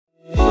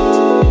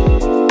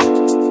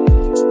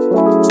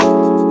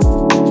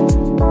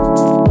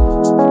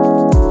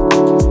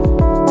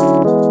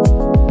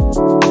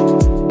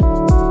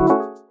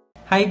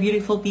Hi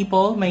beautiful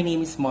people, my name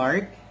is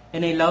Mark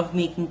and I love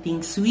making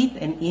things sweet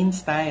and in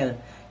style.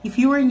 If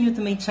you are new to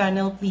my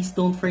channel, please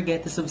don't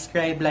forget to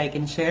subscribe, like,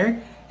 and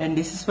share. And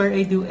this is where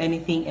I do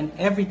anything and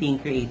everything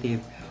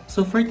creative.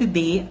 So for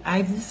today,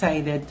 I've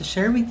decided to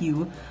share with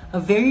you a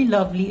very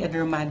lovely and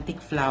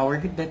romantic flower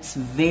that's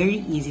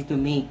very easy to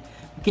make.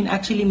 You can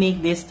actually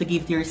make this to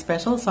give to your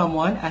special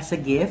someone as a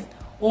gift,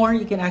 or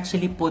you can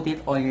actually put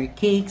it on your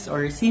cakes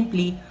or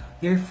simply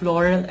your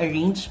floral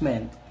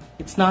arrangement.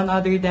 It's none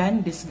other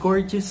than this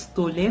gorgeous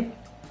tulip.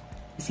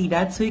 You see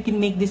that? So you can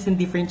make this in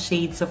different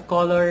shades of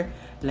color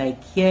like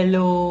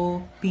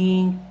yellow,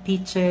 pink,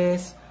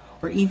 peaches,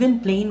 or even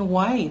plain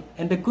white.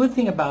 And the good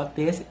thing about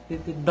this,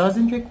 it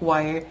doesn't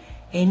require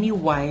any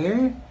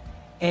wire.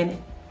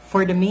 And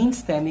for the main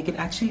stem, you can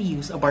actually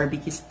use a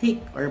barbecue stick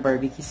or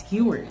barbecue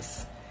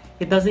skewers.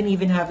 It doesn't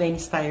even have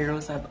any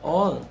styros at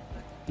all.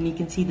 And you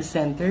can see the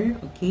center,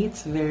 okay,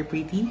 it's very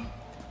pretty.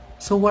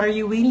 So what are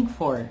you waiting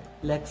for?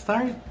 Let's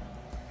start.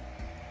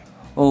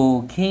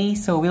 Okay,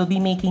 so we'll be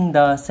making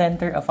the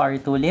center of our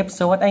tulip.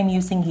 So what I'm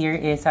using here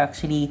is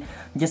actually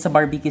just a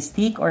barbecue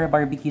stick or a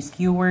barbecue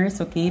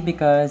skewers, okay?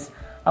 Because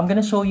I'm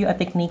gonna show you a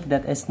technique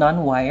that is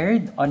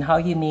non-wired on how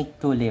you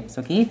make tulips,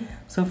 okay?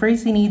 So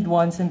first you need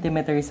 1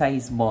 centimeter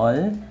size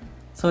ball.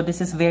 So this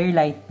is very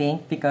light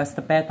pink because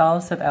the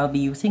petals that I'll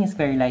be using is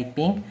very light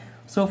pink.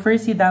 So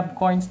first you dab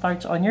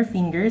cornstarch on your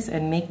fingers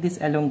and make this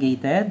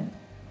elongated.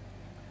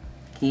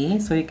 Okay,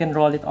 so you can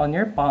roll it on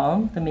your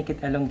palm to make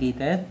it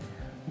elongated.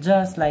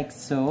 Just like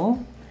so.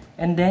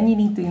 And then you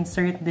need to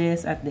insert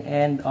this at the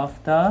end of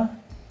the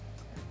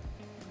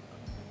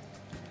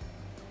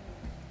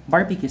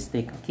barbecue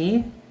stick,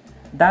 okay?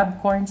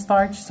 Dab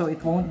cornstarch so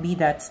it won't be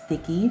that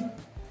sticky.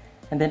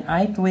 And then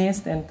I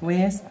twist and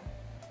twist.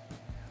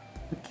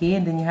 Okay,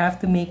 and then you have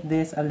to make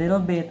this a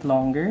little bit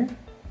longer.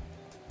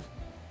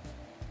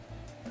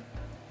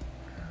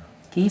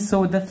 Okay,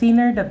 so the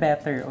thinner the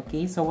better,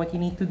 okay? So what you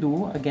need to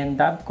do, again,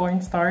 dab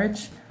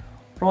cornstarch,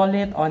 roll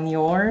it on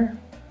your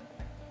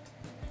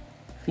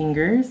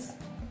fingers.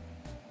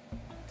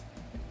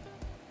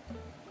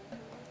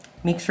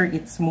 Make sure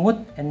it's smooth,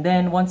 and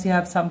then once you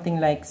have something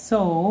like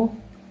so,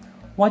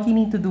 what you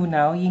need to do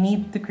now, you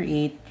need to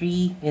create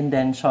 3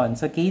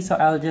 indentions, okay? So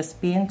I'll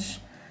just pinch,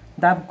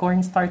 dab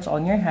cornstarch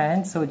on your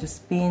hand, so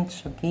just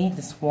pinch, okay?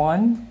 Just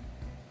 1,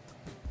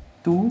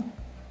 2,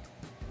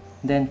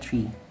 then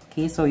 3.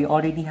 Okay, so you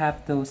already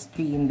have those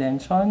 3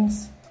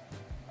 indentions.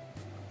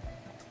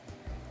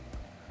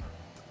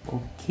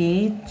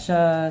 Okay,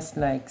 just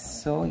like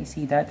so. You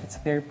see that? It's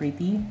very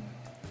pretty.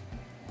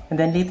 And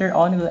then later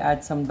on, we'll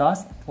add some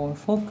dust. It won't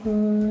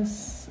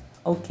focus.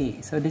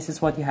 Okay, so this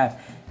is what you have.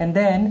 And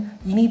then,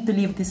 you need to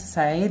leave this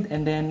aside.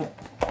 And then,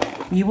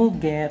 we will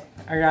get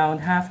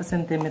around 1/2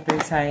 centimeter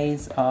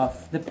size of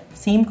the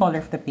same color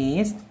of the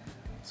paste.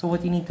 So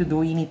what you need to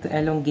do, you need to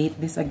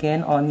elongate this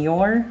again on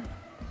your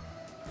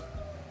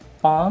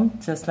palm,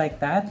 just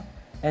like that.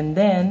 And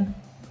then,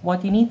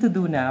 what you need to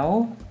do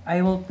now, I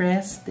will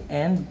press the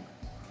end.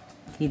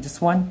 Okay,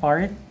 just one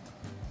part.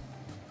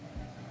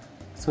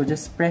 So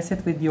just press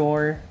it with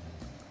your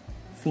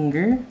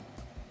finger.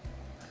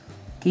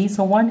 Okay,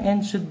 so one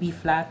end should be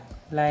flat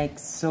like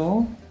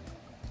so.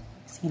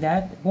 See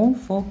that? It won't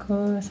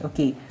focus.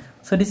 Okay,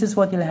 so this is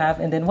what you'll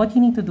have. And then what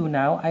you need to do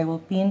now, I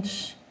will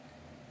pinch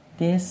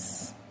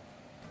this.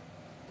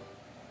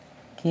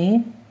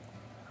 Okay,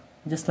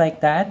 just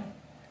like that.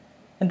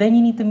 And then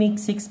you need to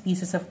make 6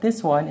 pieces of this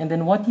one. And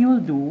then what you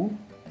will do,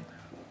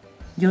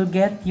 you'll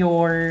get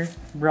your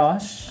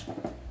brush.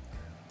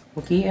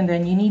 Okay, and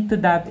then you need to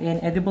dab in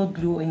edible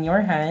glue in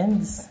your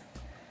hands.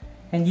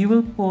 And you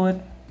will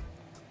put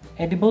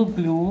edible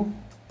glue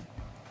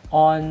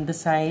on the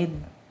side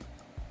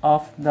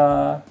of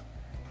the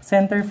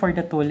center for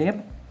the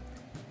tulip.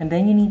 And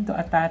then you need to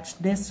attach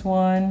this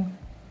one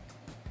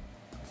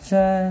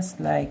just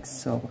like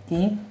so,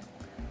 okay?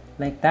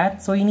 Like that.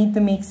 So you need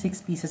to make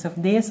 6 pieces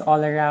of this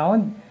all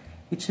around.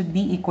 It should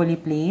be equally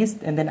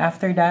placed. And then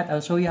after that,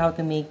 I'll show you how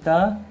to make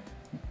the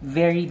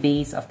very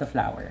base of the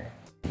flower.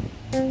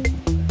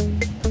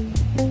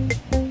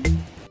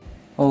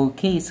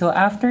 Okay, so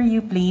after you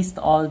placed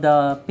all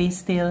the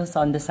pastils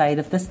on the side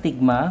of the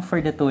stigma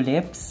for the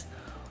tulips,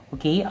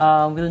 okay,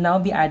 we'll now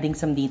be adding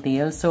some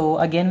details.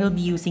 So again, we'll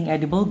be using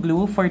edible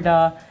glue. For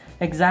the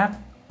exact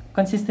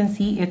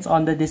consistency, it's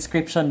on the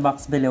description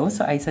box below.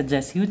 So I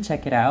suggest you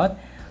check it out.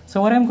 So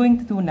what I'm going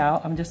to do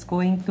now, I'm just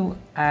going to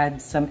add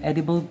some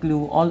edible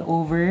glue all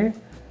over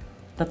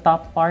the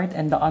top part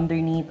and the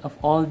underneath of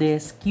all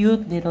these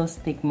cute little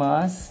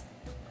stigmas.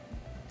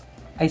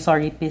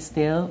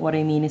 Pistil. What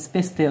I mean is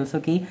pistils,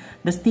 okay?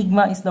 The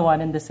stigma is the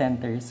one in the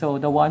center. So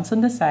the ones on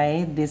the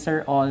side, these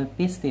are all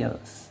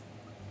pistils.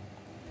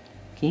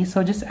 Okay,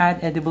 so just add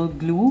edible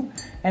glue.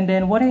 And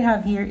then what I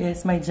have here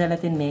is my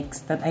gelatin mix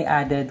that I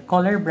added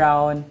color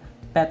brown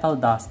petal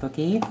dust,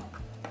 okay?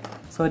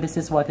 So this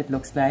is what it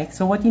looks like.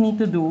 So what you need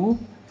to do,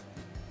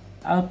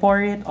 I'll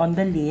pour it on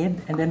the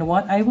lid, and then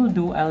what I will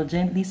do, I'll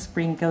gently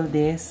sprinkle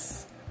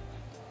this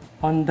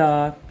on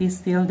the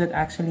pistil that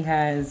actually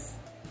has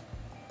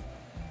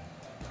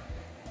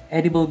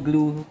edible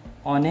glue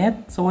on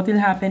it. So what will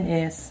happen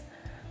is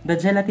the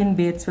gelatin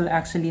bits will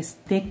actually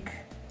stick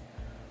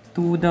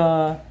to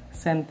the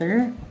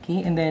center,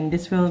 okay, and then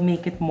this will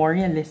make it more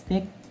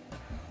realistic.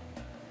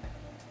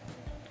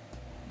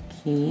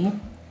 Okay,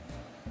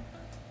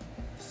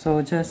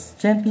 so just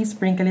gently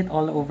sprinkle it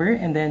all over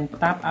and then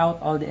tap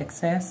out all the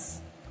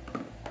excess.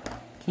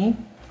 Okay,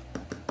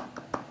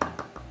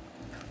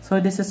 so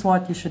this is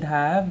what you should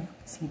have.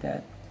 See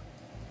that?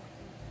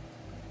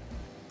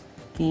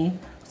 Okay,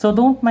 so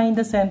don't mind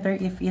the center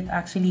if it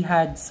actually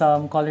had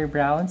some color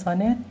browns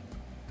on it.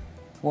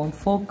 Won't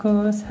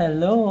focus.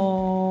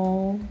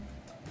 Hello.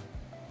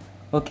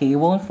 Okay, it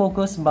won't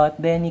focus, but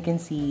then you can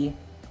see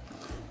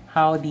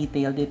how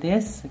detailed it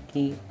is.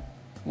 Okay,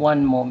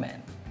 one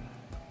moment.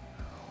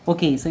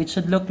 Okay, so it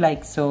should look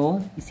like so.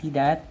 You see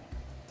that?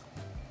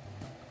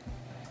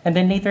 And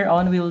then later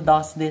on, we'll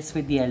dust this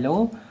with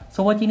yellow.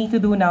 So what you need to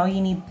do now,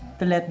 you need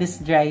to let this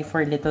dry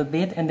for a little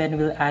bit, and then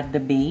we'll add the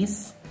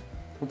base.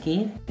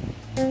 Okay?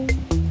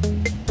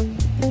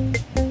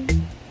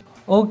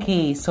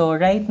 Okay, so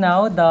right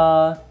now,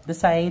 the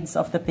sides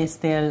of the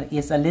pistil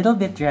is a little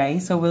bit dry,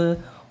 so we'll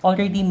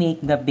already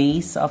make the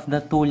base of the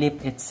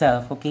tulip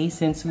itself, okay?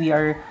 Since we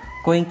are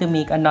going to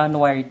make a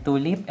non-wired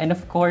tulip. And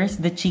of course,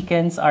 the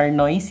chickens are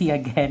noisy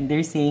again.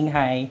 They're saying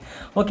hi.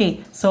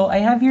 Okay, so I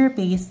have your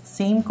paste,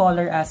 same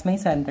color as my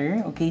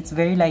center. Okay, it's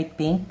very light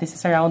pink. This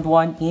is around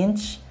 1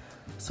 inch.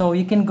 So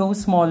you can go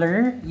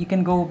smaller, you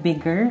can go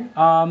bigger.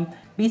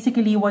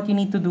 Basically, what you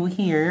need to do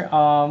here,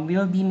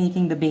 we'll be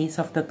making the base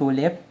of the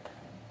tulip.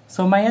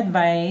 So my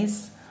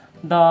advice,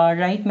 the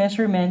right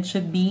measurement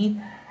should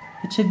be,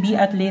 it should be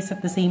at least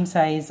at the same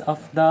size of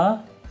the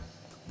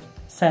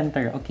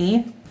center,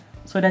 okay?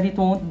 So that it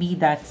won't be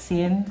that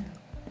thin.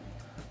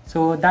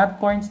 So dab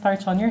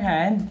cornstarch on your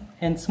hand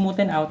and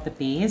smoothen out the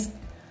paste.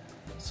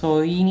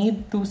 So you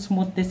need to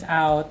smooth this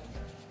out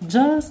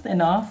just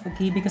enough,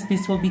 okay? Because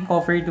this will be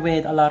covered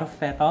with a lot of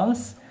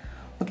petals.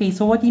 Okay,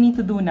 so what you need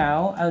to do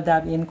now, I'll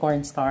dab in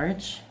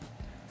cornstarch.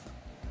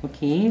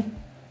 Okay,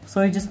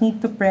 so you just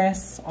need to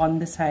press on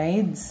the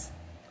sides,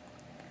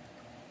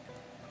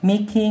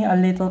 making a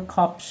little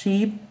cup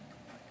shape.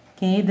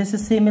 Okay, this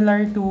is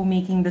similar to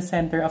making the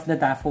center of the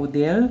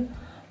daffodil.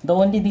 The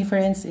only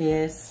difference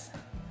is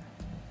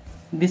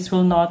this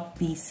will not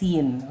be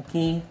seen,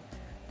 okay?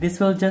 This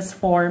will just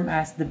form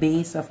as the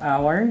base of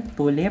our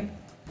tulip.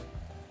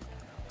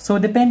 So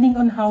depending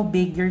on how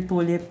big your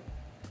tulip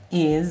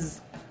is,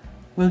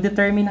 will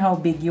determine how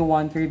big you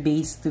want your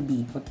base to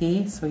be,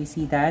 okay? So you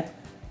see that?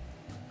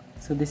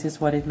 So this is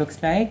what it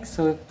looks like.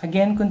 So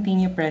again,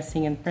 continue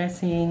pressing and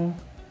pressing.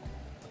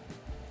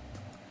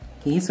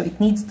 Okay, so it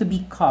needs to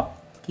be cupped.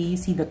 Okay, you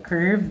see the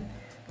curve?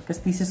 Because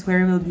this is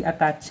where we'll be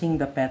attaching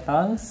the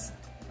petals.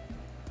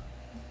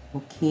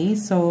 Okay,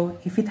 so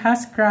if it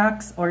has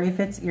cracks or if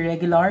it's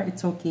irregular,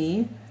 it's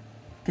okay.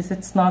 Because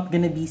it's not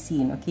gonna be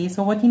seen. Okay,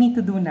 so what you need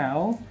to do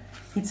now,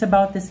 it's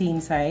about the same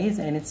size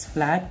and it's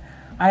flat.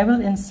 I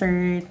will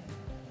insert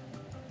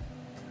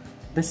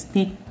the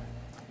stick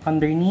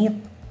underneath.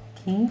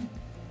 Okay,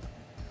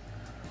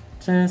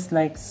 just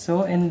like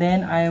so, and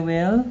then I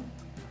will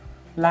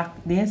lock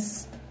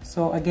this.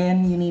 So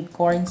again, you need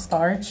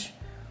cornstarch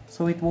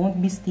so it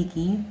won't be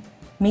sticky.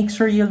 Make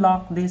sure you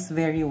lock this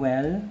very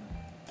well,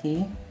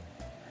 okay,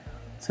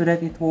 so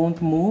that it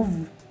won't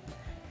move.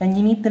 And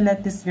you need to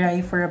let this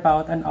dry for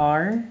about an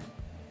hour,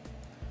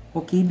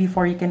 okay,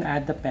 before you can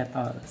add the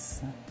petals.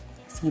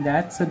 See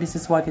that? So this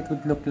is what it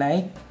would look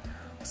like.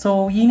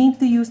 So you need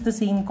to use the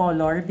same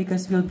color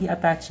because we'll be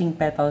attaching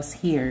petals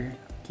here,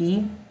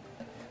 okay?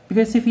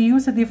 Because if you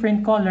use a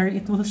different color,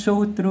 it will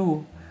show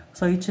through.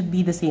 So it should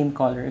be the same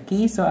color,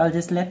 okay? So I'll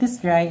just let this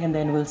dry and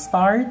then we'll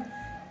start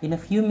in a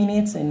few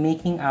minutes in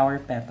making our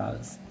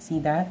petals. See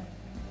that?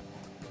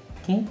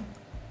 Okay?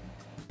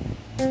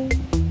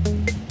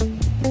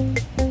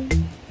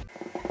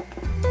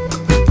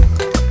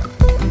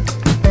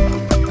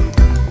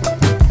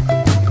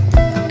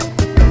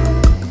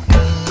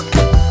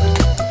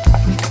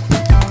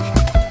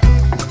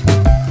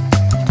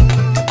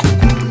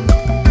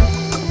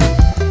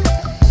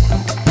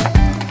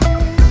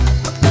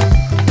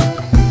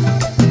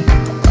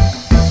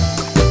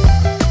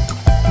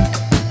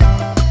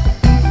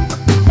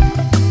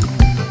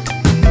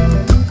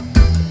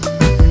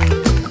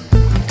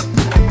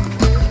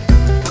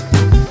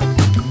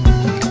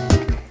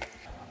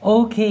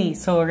 Okay,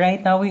 so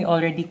right now we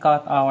already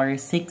cut our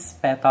 6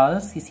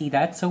 petals. You see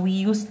that? So we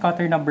used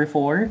cutter number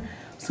 4.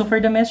 So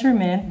for the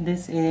measurement,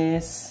 this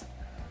is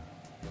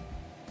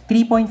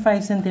 3.5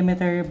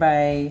 centimeter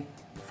by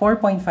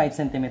 4.5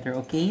 centimeter.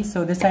 Okay,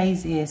 so the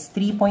size is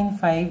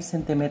 3.5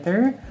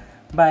 centimeter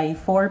by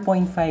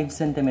 4.5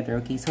 centimeter.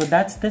 Okay, so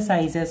that's the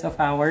sizes of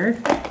our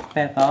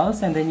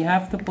petals, and then you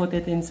have to put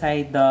it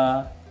inside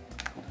the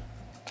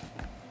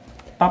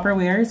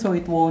Tupperware so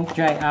it won't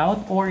dry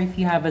out, or if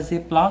you have a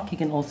Ziploc, you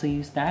can also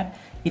use that.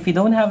 If you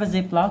don't have a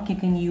Ziploc, you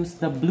can use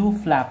the blue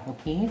flap,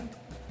 okay?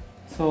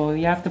 So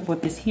you have to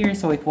put this here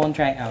so it won't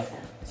dry out.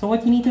 So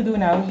what you need to do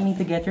now, you need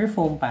to get your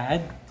foam pad.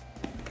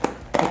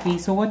 Okay,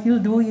 so what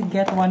you'll do, you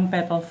get one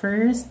petal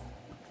first.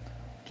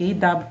 Okay,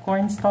 dab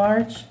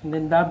cornstarch, and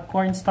then dab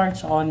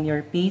cornstarch on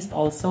your paste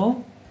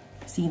also.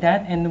 See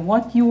that? And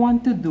what you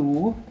want to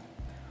do,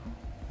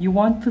 you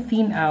want to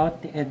thin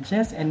out the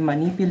edges and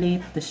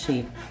manipulate the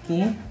shape,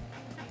 okay?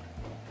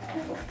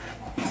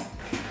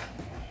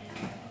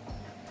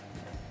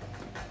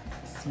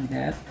 See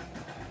that?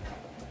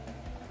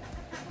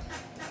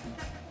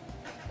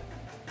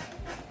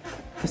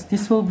 Because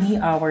this will be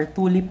our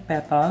tulip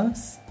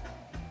petals.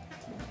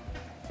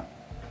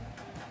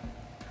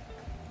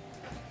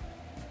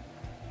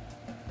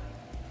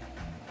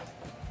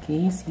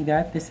 Okay, see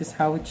that? This is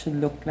how it should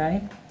look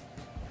like.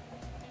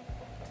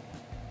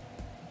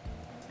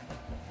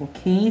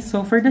 Okay,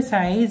 so for the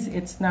size,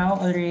 it's now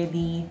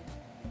already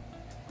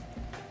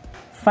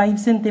 5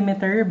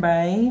 centimeter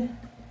by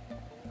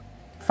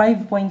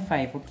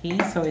 5.5.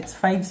 Okay, so it's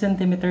 5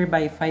 centimeter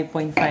by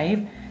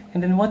 5.5.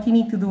 And then what you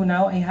need to do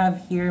now, I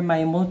have here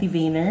my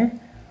multiveiner.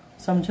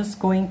 So I'm just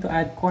going to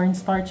add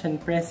cornstarch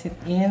and press it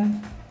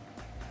in.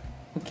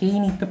 Okay, you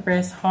need to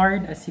press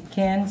hard as you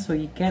can so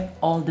you get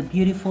all the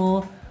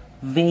beautiful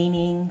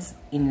veinings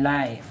in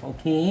life.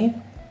 Okay,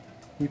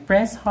 you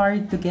press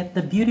hard to get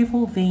the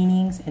beautiful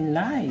veinings in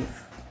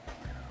life.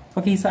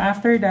 Okay, so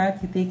after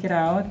that, you take it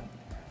out.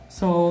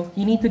 So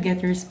you need to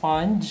get your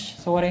sponge.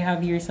 So what I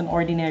have here is an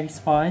ordinary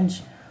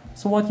sponge.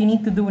 So what you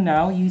need to do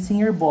now, using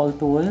your ball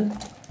tool,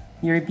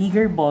 your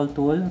bigger ball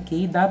tool,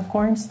 okay, dab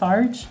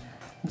cornstarch.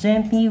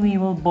 Gently, we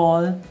will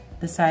ball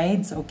the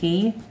sides,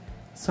 okay?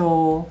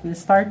 So we'll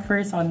start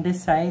first on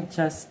this side,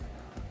 just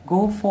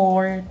go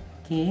forward,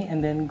 okay,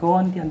 and then go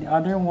on the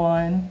other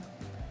one.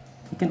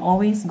 You can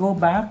always go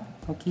back,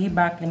 okay,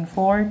 back and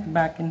forth,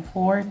 back and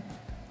forth,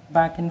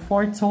 back and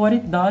forth. So what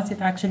it does,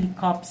 it actually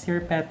cups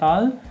your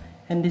petal,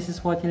 and this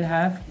is what you'll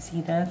have. You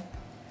see that?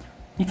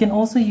 You can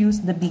also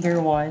use the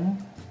bigger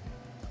one,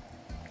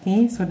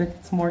 okay, so that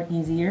it's more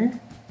easier.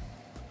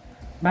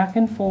 Back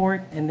and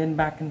forth, and then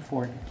back and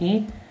forth,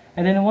 okay?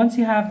 And then once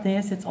you have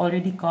this, it's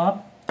already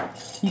cupped.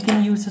 You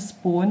can use a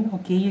spoon,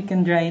 okay? You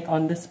can dry it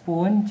on the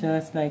spoon,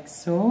 just like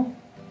so.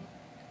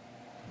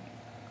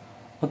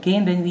 Okay,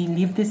 and then we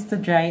leave this to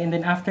dry, and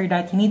then after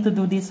that, you need to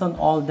do this on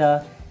all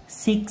the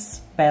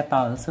 6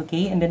 petals,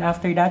 okay? And then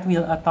after that,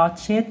 we'll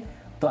attach it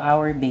to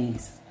our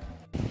base.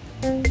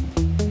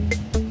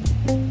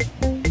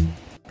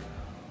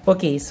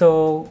 Okay,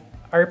 so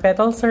our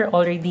petals are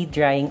already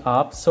drying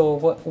up.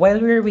 So while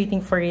we're waiting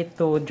for it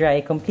to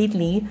dry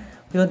completely,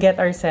 we'll get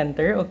our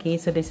center. Okay,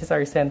 so this is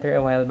our center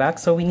a while back.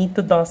 So we need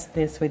to dust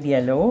this with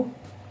yellow.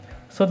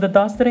 So the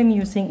dust that I'm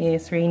using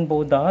is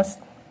Rainbowdust.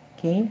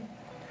 Okay,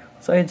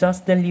 so I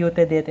just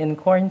diluted it in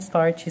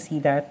cornstarch. You see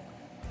that?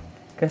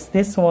 Because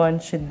this one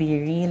should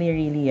be really,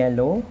 really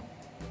yellow.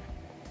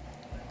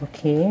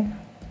 Okay,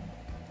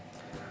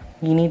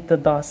 you need to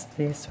dust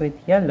this with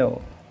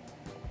yellow.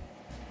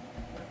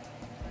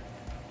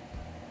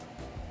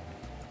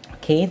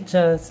 Okay,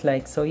 just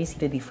like so, you see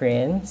the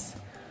difference.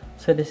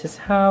 So this is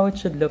how it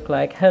should look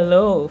like.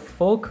 Hello,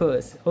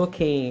 focus.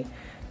 Okay,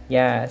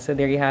 yeah, so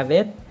there you have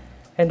it.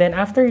 And then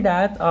after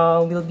that,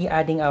 we'll be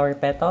adding our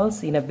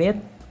petals in a bit.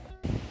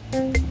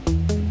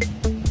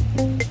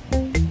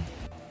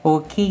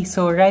 Okay,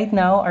 so right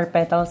now our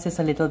petals is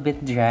a little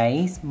bit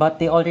dry, but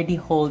they already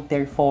hold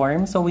their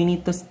form. So we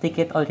need to stick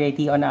it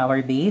already on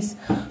our base.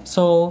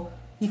 So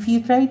if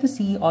you try to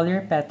see all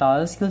your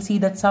petals, you'll see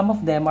that some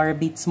of them are a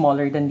bit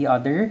smaller than the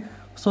other.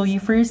 So you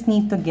first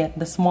need to get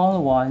the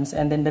small ones,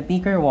 and then the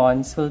bigger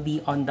ones will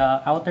be on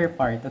the outer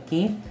part,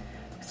 okay?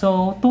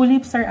 So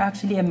tulips are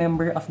actually a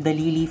member of the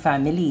lily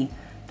family.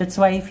 That's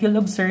why if you'll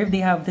observe, they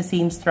have the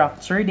same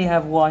structure. They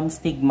have 1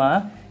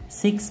 stigma,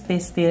 6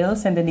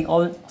 pistils, and then they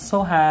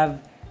also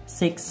have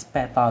 6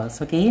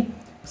 petals, okay?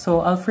 So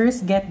I'll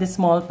first get the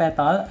small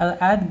petal. I'll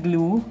add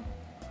glue,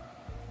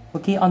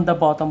 okay, on the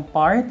bottom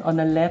part, on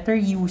a letter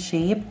U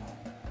shape,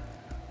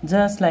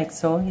 just like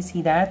so. You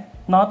see that?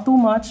 Not too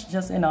much,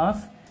 just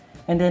enough.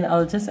 And then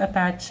I'll just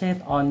attach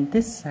it on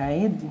this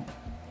side. You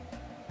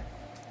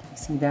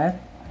see that?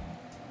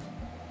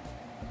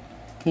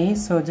 Okay,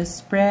 so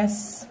just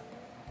press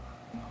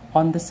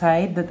on the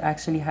side that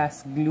actually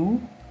has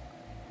glue.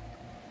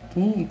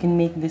 Okay, you can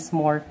make this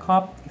more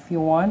cupped if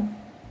you want.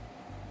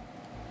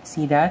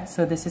 See that?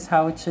 So this is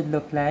how it should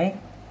look like.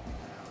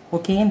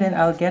 Okay, and then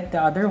I'll get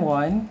the other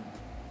one.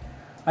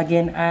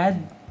 Again,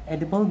 add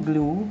edible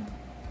glue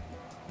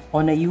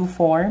on a U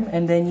form,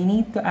 and then you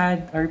need to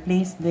add or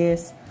place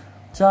this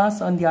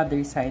just on the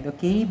other side,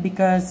 okay?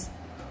 Because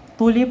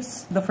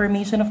tulips, the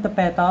formation of the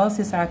petals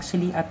is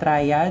actually a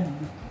triad,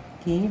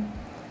 okay?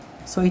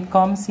 So it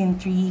comes in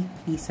 3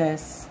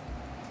 pieces.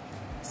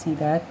 See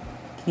that?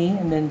 Okay,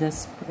 and then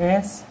just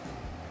press.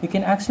 You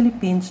can actually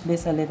pinch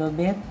this a little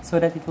bit so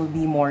that it will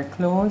be more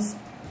closed.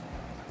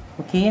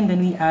 Okay, and then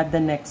we add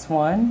the next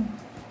one.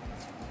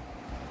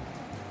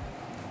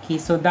 Okay,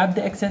 so dab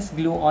the excess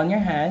glue on your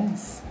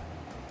hands.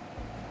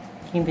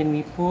 Okay, and then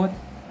we put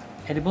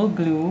edible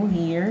glue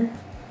here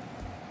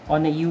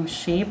on a U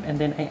shape, and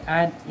then I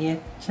add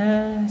it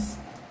just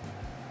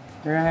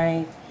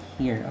right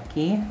here,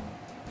 okay?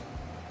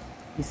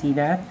 You see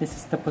that? This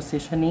is the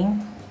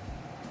positioning.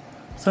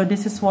 So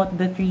this is what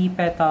the 3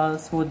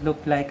 petals would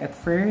look like at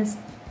first.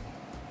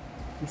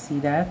 You see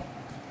that?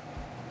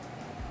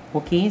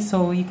 Okay,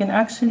 so you can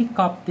actually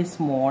cup this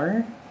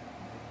more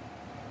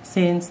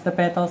since the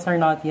petals are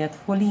not yet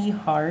fully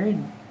hard.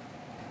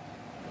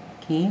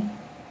 Okay.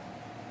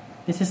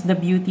 This is the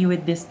beauty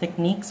with this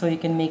technique, so you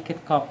can make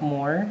it cup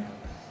more.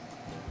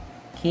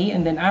 Okay,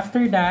 and then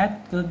after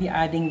that, we'll be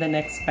adding the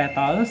next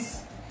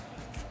petals.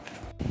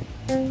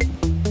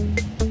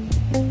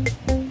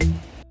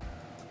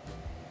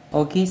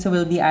 Okay, so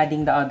we'll be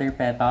adding the other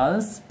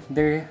petals.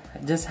 There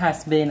just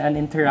has been an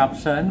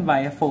interruption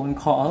via phone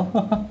call.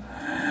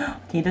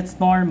 Okay, that's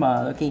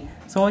normal. Okay,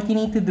 so what you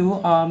need to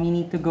do, you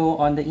need to go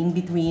on the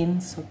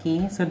in-betweens.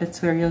 Okay, so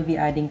that's where you'll be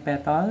adding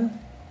petal,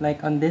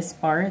 like on this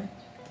part.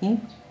 Okay,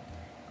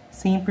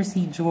 same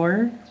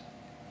procedure.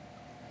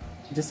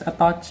 Just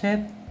attach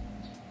it.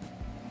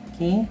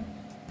 Okay.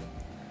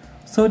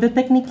 So the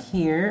technique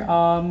here,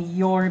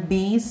 your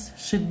base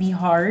should be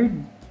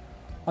hard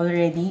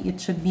already. It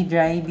should be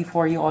dry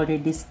before you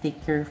already stick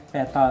your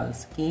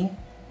petals. Okay,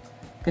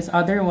 because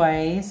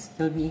otherwise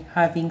you'll be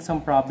having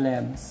some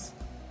problems.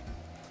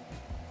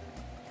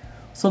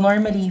 So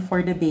normally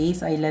for the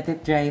base, I let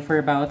it dry for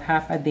about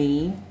half a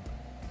day.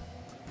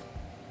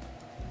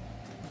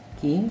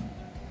 Okay.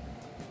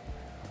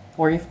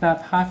 Or if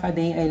not half a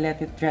day, I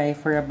let it dry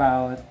for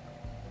about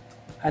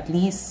at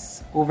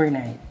least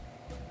overnight.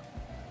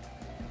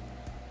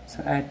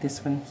 So add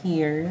this one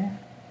here.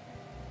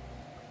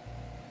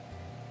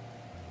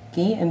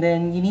 Okay, and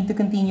then you need to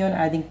continue on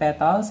adding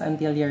petals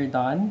until you're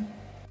done.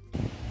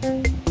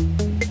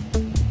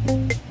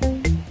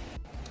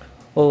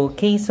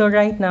 Okay, so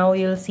right now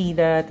you'll see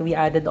that we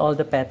added all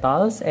the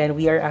petals and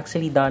we are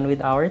actually done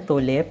with our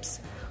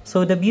tulips.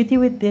 So the beauty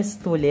with this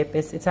tulip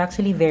is it's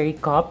actually very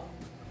cupped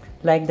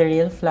like the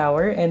real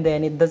flower, and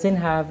then it doesn't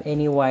have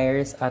any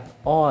wires at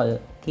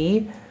all.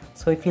 Okay,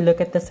 so if you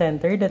look at the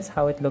center, that's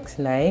how it looks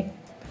like.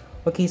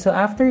 Okay, so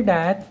after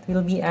that,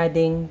 we'll be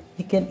adding,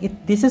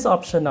 this is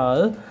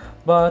optional,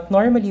 but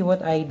normally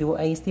what I do,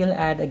 I still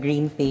add a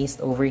green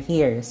paste over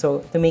here, so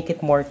to make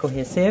it more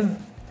cohesive.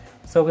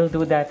 So we'll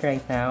do that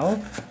right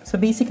now. So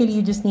basically,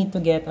 you just need to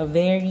get a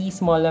very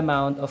small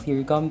amount of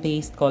your gum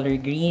paste color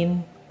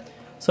green.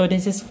 So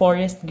this is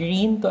forest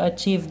green. To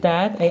achieve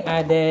that, I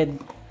added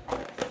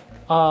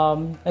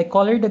I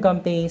colored the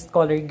gum paste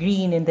color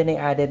green, and then I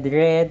added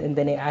red, and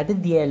then I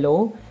added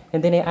yellow,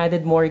 and then I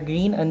added more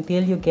green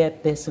until you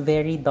get this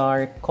very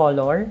dark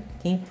color.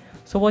 Okay,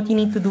 so what you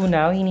need to do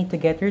now, you need to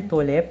get your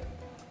tulip.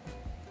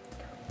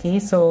 Okay,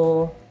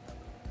 so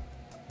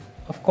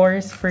of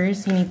course,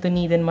 first you need to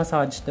knead and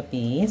massage the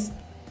paste.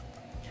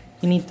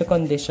 You need to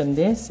condition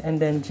this, and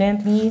then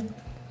gently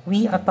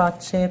we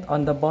attach it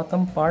on the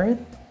bottom part,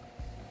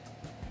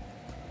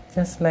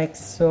 just like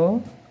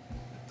so.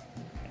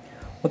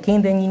 Okay,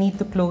 and then you need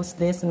to close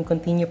this and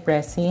continue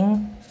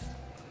pressing.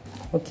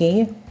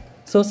 Okay,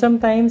 so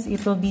sometimes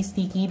it will be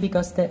sticky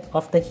because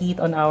of the heat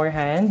on our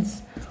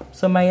hands.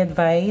 So my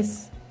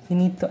advice, you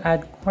need to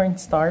add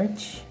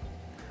cornstarch.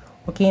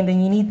 Okay, and then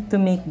you need to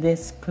make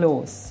this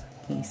close.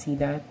 Okay, see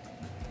that?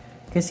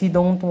 Because you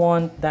don't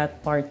want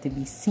that part to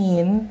be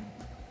seen.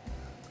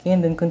 Okay,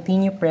 and then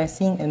continue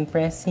pressing and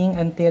pressing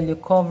until you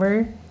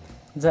cover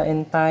the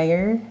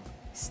entire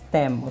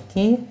stem.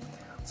 Okay,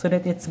 so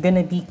that it's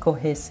gonna be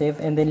cohesive,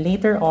 and then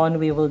later on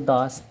we will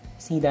dust.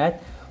 See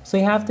that? So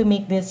you have to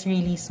make this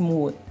really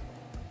smooth,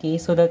 okay,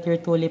 so that your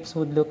tulips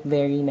would look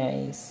very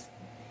nice.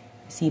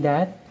 See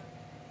that?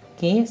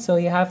 Okay, so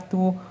you have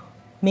to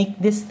make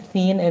this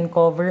thin and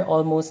cover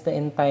almost the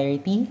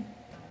entirety.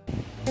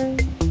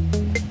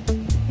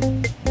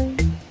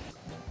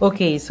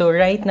 Okay, so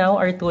right now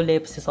our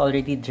tulips is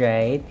already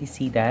dried. You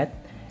see that?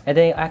 And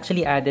then I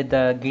actually added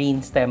the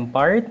green stem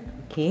part.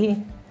 Okay.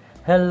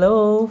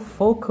 Hello,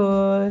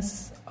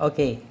 focus.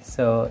 Okay,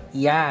 so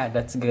yeah,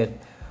 that's good.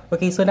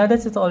 Okay, so now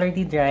that it's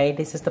already dry,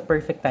 this is the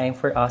perfect time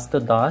for us to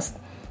dust.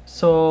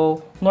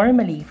 So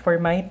normally for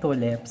my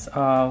tulips,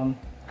 I'll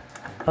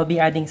be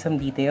adding some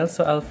details.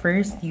 So I'll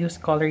first use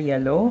color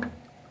yellow.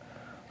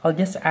 I'll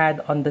just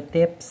add on the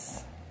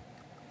tips.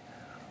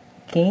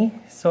 Okay,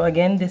 so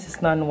again, this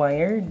is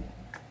non-wired.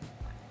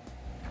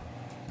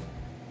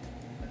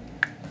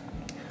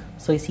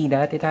 So you see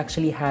that it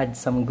actually had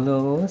some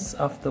glows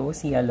of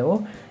those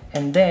yellow,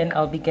 and then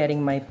I'll be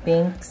getting my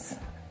pinks.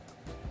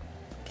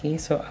 Okay,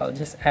 so I'll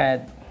just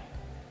add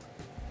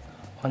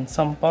on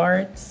some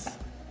parts.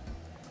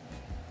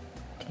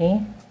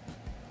 Okay,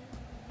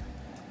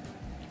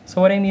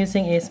 so what I'm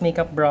using is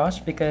makeup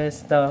brush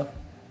because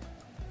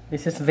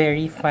this is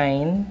very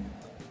fine.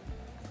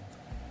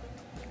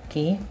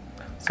 Okay,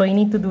 so you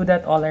need to do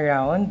that all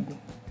around,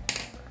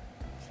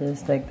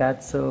 just like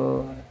that.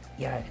 So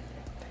yeah.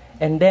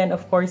 And then,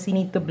 of course, you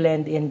need to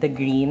blend in the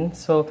green.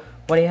 So,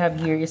 what I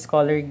have here is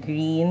color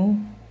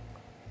green.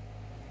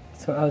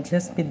 So, I'll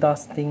just be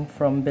dusting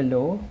from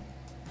below.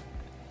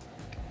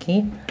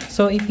 Okay.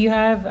 So, if you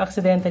have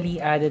accidentally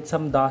added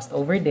some dust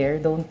over there,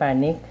 don't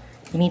panic.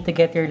 You need to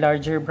get your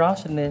larger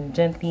brush and then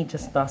gently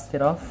just dust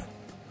it off.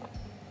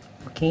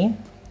 Okay?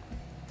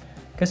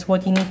 Because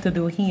what you need to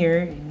do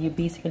here, you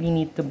basically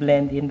need to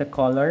blend in the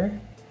color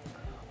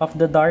of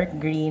the dark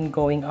green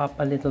going up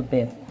a little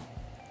bit.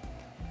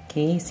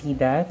 Okay, see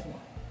that?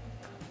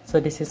 So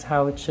this is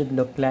how it should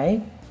look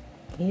like.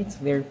 Okay, it's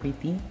very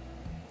pretty.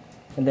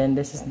 And then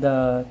this is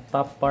the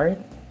top part.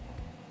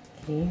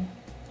 Okay.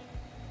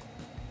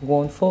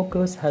 Won't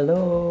focus.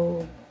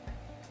 Hello.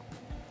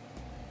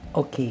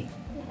 Okay.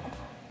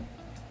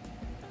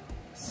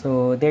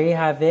 So there you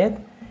have it.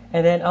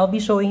 And then I'll be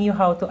showing you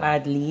how to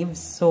add leaves.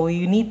 So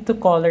you need to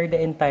color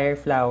the entire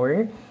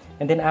flower.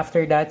 And then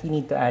after that, you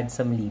need to add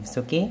some leaves,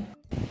 okay?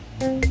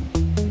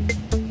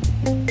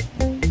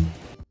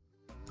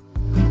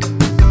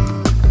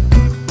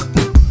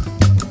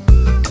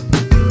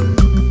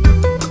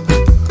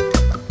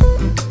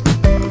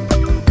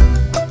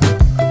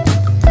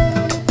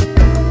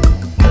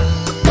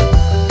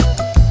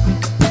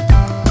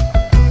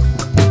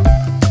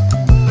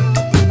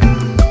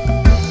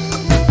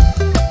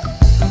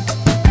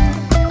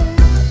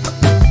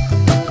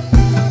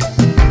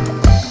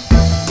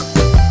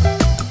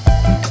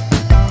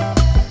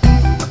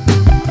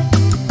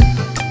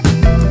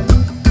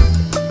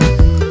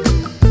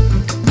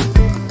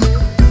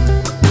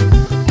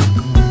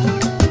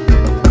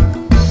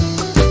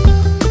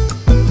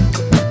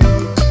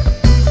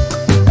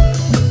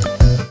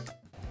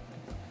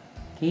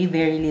 Okay,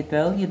 very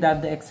little. You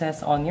dab the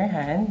excess on your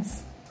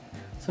hands.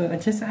 So I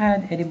just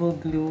add edible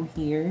glue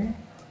here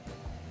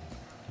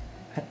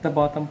at the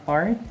bottom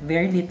part.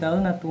 Very little,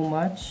 not too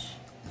much.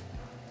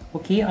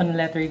 Okay, on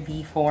letter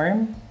V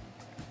form.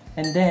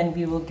 And then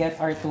we will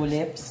get our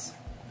tulips.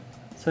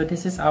 So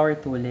this is our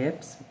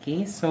tulips.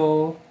 Okay,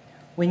 so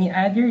when you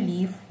add your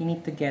leaf, you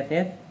need to get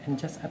it and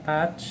just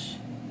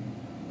attach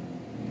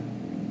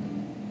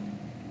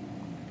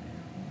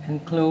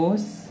and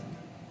close.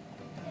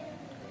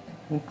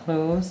 And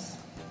close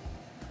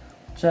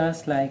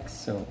just like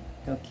so.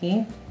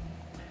 Okay,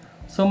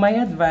 so my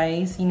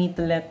advice, you need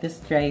to let this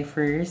dry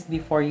first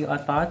before you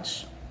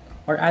attach,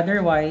 or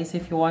otherwise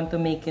if you want to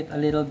make it a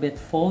little bit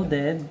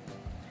folded,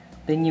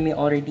 then you may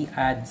already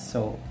add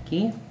so.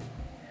 Okay,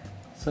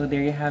 so there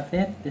you have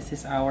it. This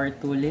is our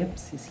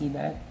tulips. You see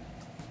that?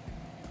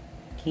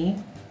 Okay,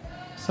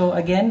 so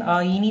again,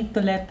 you need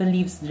to let the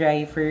leaves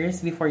dry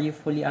first before you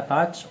fully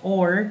attach,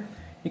 or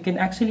you can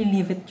actually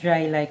leave it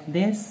dry like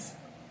this.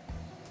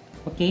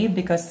 Okay,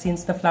 because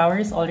since the flower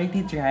is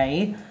already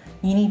dry,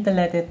 you need to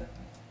let it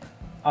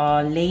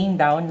laying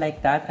down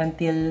like that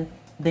until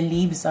the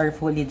leaves are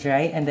fully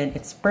dry, and then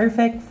it's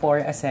perfect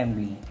for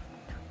assembly.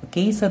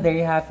 Okay, so there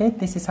you have it.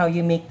 This is how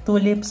you make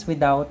tulips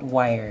without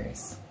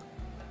wires.